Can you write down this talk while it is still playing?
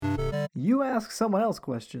You ask someone else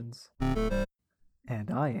questions,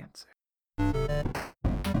 and I answer.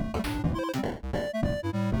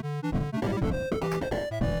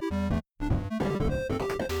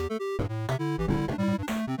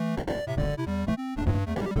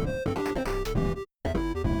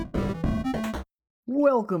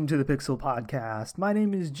 Welcome to the Pixel Podcast. My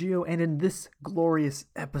name is Gio, and in this glorious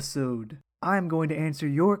episode, I'm going to answer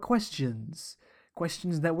your questions.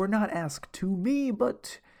 Questions that were not asked to me,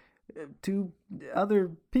 but to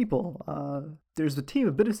other people. There's a team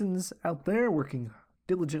of citizens out there working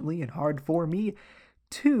diligently and hard for me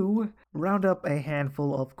to round up a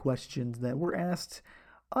handful of questions that were asked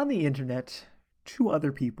on the internet to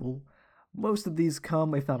other people. Most of these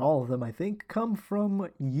come, if not all of them, I think, come from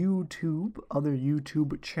YouTube, other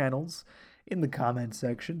YouTube channels in the comment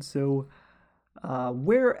section. So,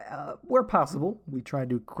 where possible, we try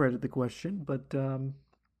to credit the question, but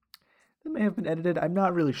they may have been edited. I'm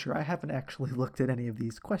not really sure. I haven't actually looked at any of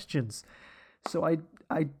these questions, so I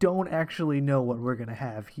don't actually know what we're gonna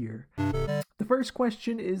have here. The first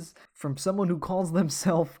question is from someone who calls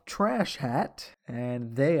themselves Trash Hat,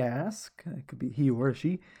 and they ask, it could be he or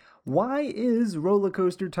she, why is Roller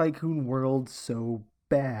Coaster Tycoon World so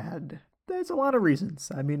bad? There's a lot of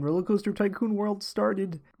reasons. I mean, Roller Coaster Tycoon World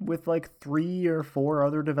started with like 3 or 4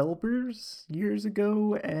 other developers years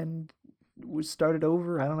ago and was started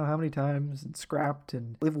over I don't know how many times and scrapped.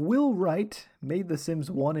 And if Will Wright made The Sims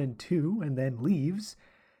 1 and 2 and then leaves,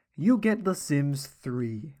 you get The Sims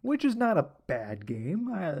 3, which is not a bad game.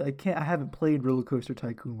 I haven't played Roller Coaster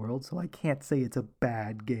Tycoon World, so I can't say it's a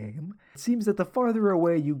bad game. It seems that the farther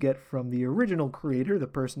away you get from the original creator, the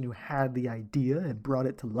person who had the idea and brought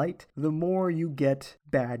it to light, the more you get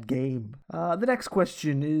bad game. The next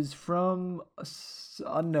question is from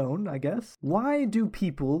unknown, I guess. Why do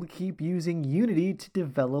people keep using Unity to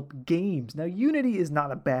develop games? Now, Unity is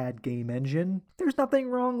not a bad game engine. There's nothing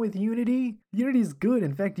wrong with Unity. Unity is good.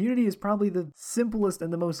 In fact, Unity is probably the simplest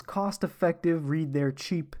and the most cost-effective, read their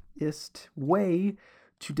cheapest way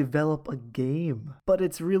to develop a game. But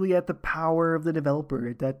it's really at the power of the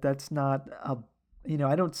developer. That's not a,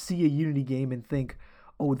 I don't see a Unity game and think,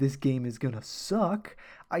 oh, this game is gonna suck.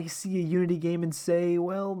 I see a Unity game and say,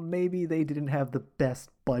 well, maybe they didn't have the best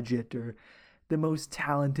budget or the most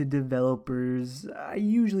talented developers. I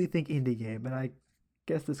usually think indie game, and I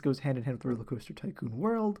guess this goes hand in hand with Roller Coaster Tycoon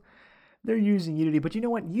World. They're using Unity, but you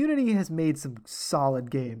know what? Unity has made some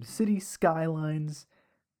solid games. City Skylines,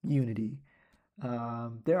 Unity.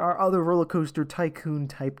 There are other Roller Coaster Tycoon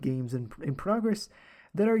type games in progress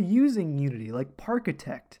that are using Unity, like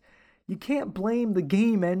Parkitect. You can't blame the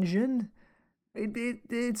game engine.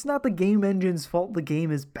 It's not the game engine's fault the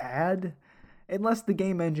game is bad. Unless the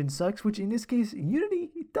game engine sucks, which in this case,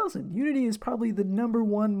 Unity doesn't. Unity is probably the number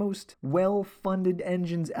one most well-funded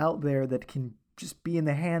engines out there that can just be in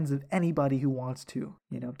the hands of anybody who wants to,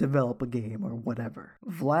 develop a game or whatever.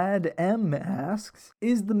 Vlad M asks,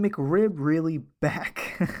 is the McRib really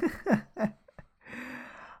back?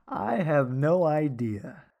 I have no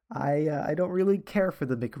idea. I don't really care for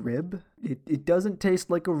the McRib. It doesn't taste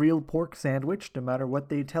like a real pork sandwich, no matter what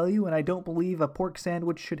they tell you, and I don't believe a pork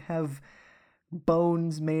sandwich should have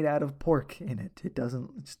bones made out of pork in it. It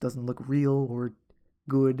just doesn't look real or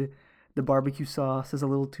good. The barbecue sauce is a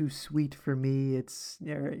little too sweet for me.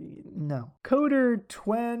 No.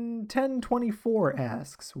 Coder1024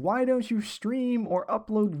 asks, why don't you stream or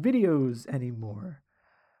upload videos anymore?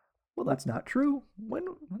 Well, that's not true. When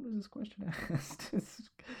was this question asked?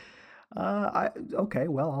 Okay,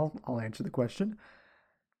 well, I'll answer the question.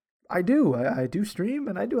 I do stream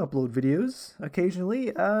and I do upload videos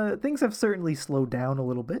occasionally. Things have certainly slowed down a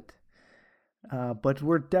little bit, but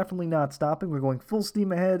we're definitely not stopping. We're going full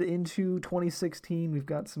steam ahead into 2016. We've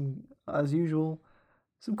got some, as usual,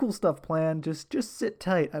 some cool stuff planned. Just sit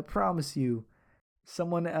tight. I promise you.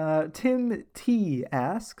 Someone, Tim T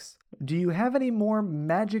asks, do you have any more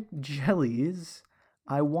magic jellies?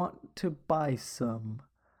 I want to buy some.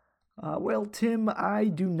 Well, Tim, I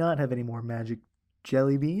do not have any more magic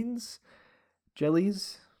jelly beans.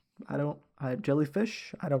 Jellies?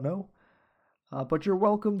 Jellyfish? I don't know. But you're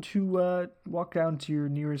welcome to walk down to your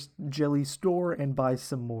nearest jelly store and buy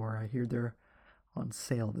some more. I hear they're on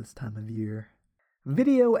sale this time of year.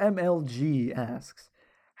 Video MLG asks,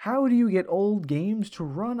 how do you get old games to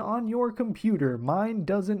run on your computer? Mine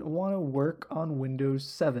doesn't want to work on Windows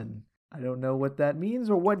 7. I don't know what that means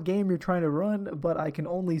or what game you're trying to run, but I can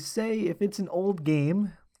only say if it's an old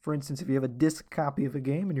game, for instance, if you have a disc copy of a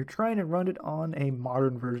game and you're trying to run it on a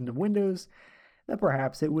modern version of Windows that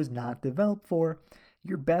perhaps it was not developed for,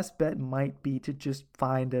 your best bet might be to just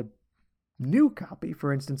find a new copy,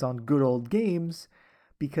 for instance, on Good Old Games,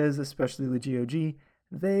 because especially the GOG,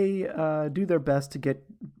 they do their best to get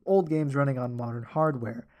old games running on modern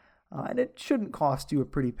hardware. And it shouldn't cost you a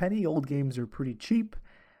pretty penny. Old games are pretty cheap,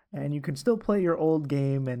 and you can still play your old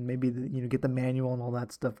game and maybe get the manual and all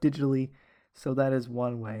that stuff digitally. So that is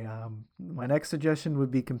one way. My next suggestion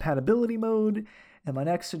would be compatibility mode, and my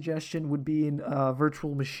next suggestion would be a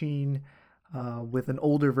virtual machine with an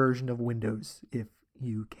older version of Windows, if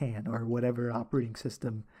you can, or whatever operating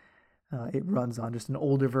system it runs on. Just an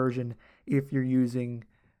older version. If you're using,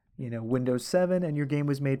 Windows 7 and your game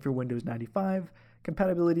was made for Windows 95,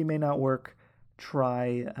 compatibility may not work.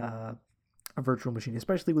 Try a virtual machine,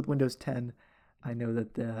 especially with Windows 10. I know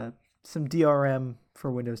that some DRM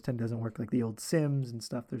for Windows 10 doesn't work, like the old Sims and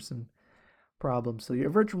stuff. There's some problems. So your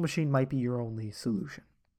virtual machine might be your only solution.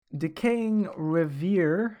 Decaying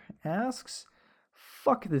Revere asks,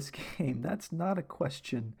 fuck this game. That's not a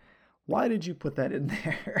question. Why did you put that in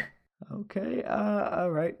there? Okay, all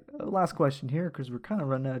right. Last question here, because we're kind of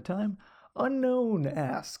running out of time. Unknown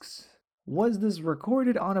asks, was this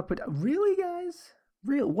recorded on a potato? Really, guys?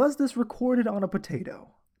 Was this recorded on a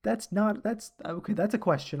potato? That's okay, that's a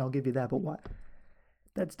question, I'll give you that, but what?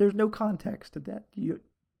 There's no context to that. You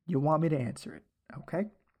want me to answer it, okay?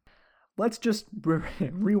 Let's just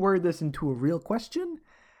reword this into a real question.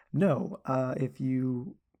 No, if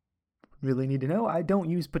you really need to know, I don't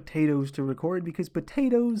use potatoes to record because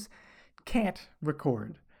potatoes can't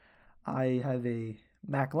record. I have a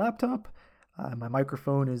Mac laptop. My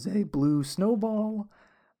microphone is a blue Snowball.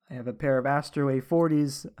 I have a pair of Astro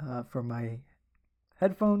A40s for my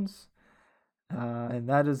headphones. And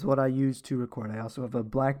that is what I use to record. I also have a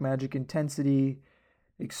Blackmagic Intensity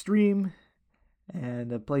Extreme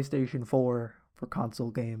and a PlayStation 4 for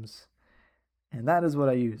console games. And that is what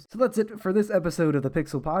I use. So that's it for this episode of the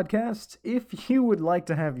Pixel Podcast. If you would like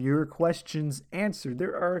to have your questions answered,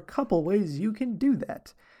 there are a couple ways you can do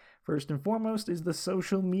that. First and foremost is the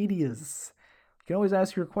social medias. You can always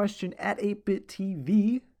ask your question at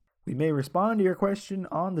 8BitTV. We may respond to your question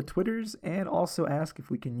on the Twitters and also ask if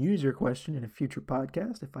we can use your question in a future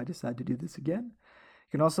podcast if I decide to do this again.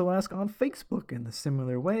 You can also ask on Facebook in the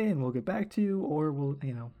similar way and we'll get back to you, or we'll,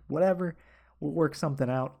 whatever. We'll work something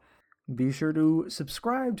out. Be sure to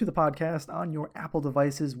subscribe to the podcast on your Apple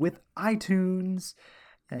devices with iTunes.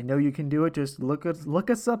 I know you can do it. Just look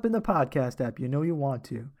us up in the podcast app. You know you want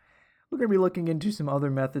to. We're going to be looking into some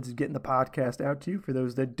other methods of getting the podcast out to you for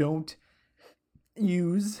those that don't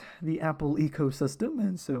use the Apple ecosystem.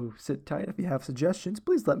 And so sit tight. If you have suggestions,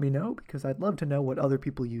 please let me know, because I'd love to know what other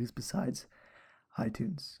people use besides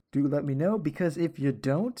iTunes. Do let me know, because if you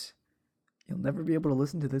don't, you'll never be able to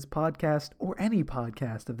listen to this podcast, or any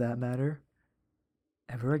podcast of that matter,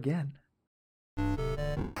 ever again.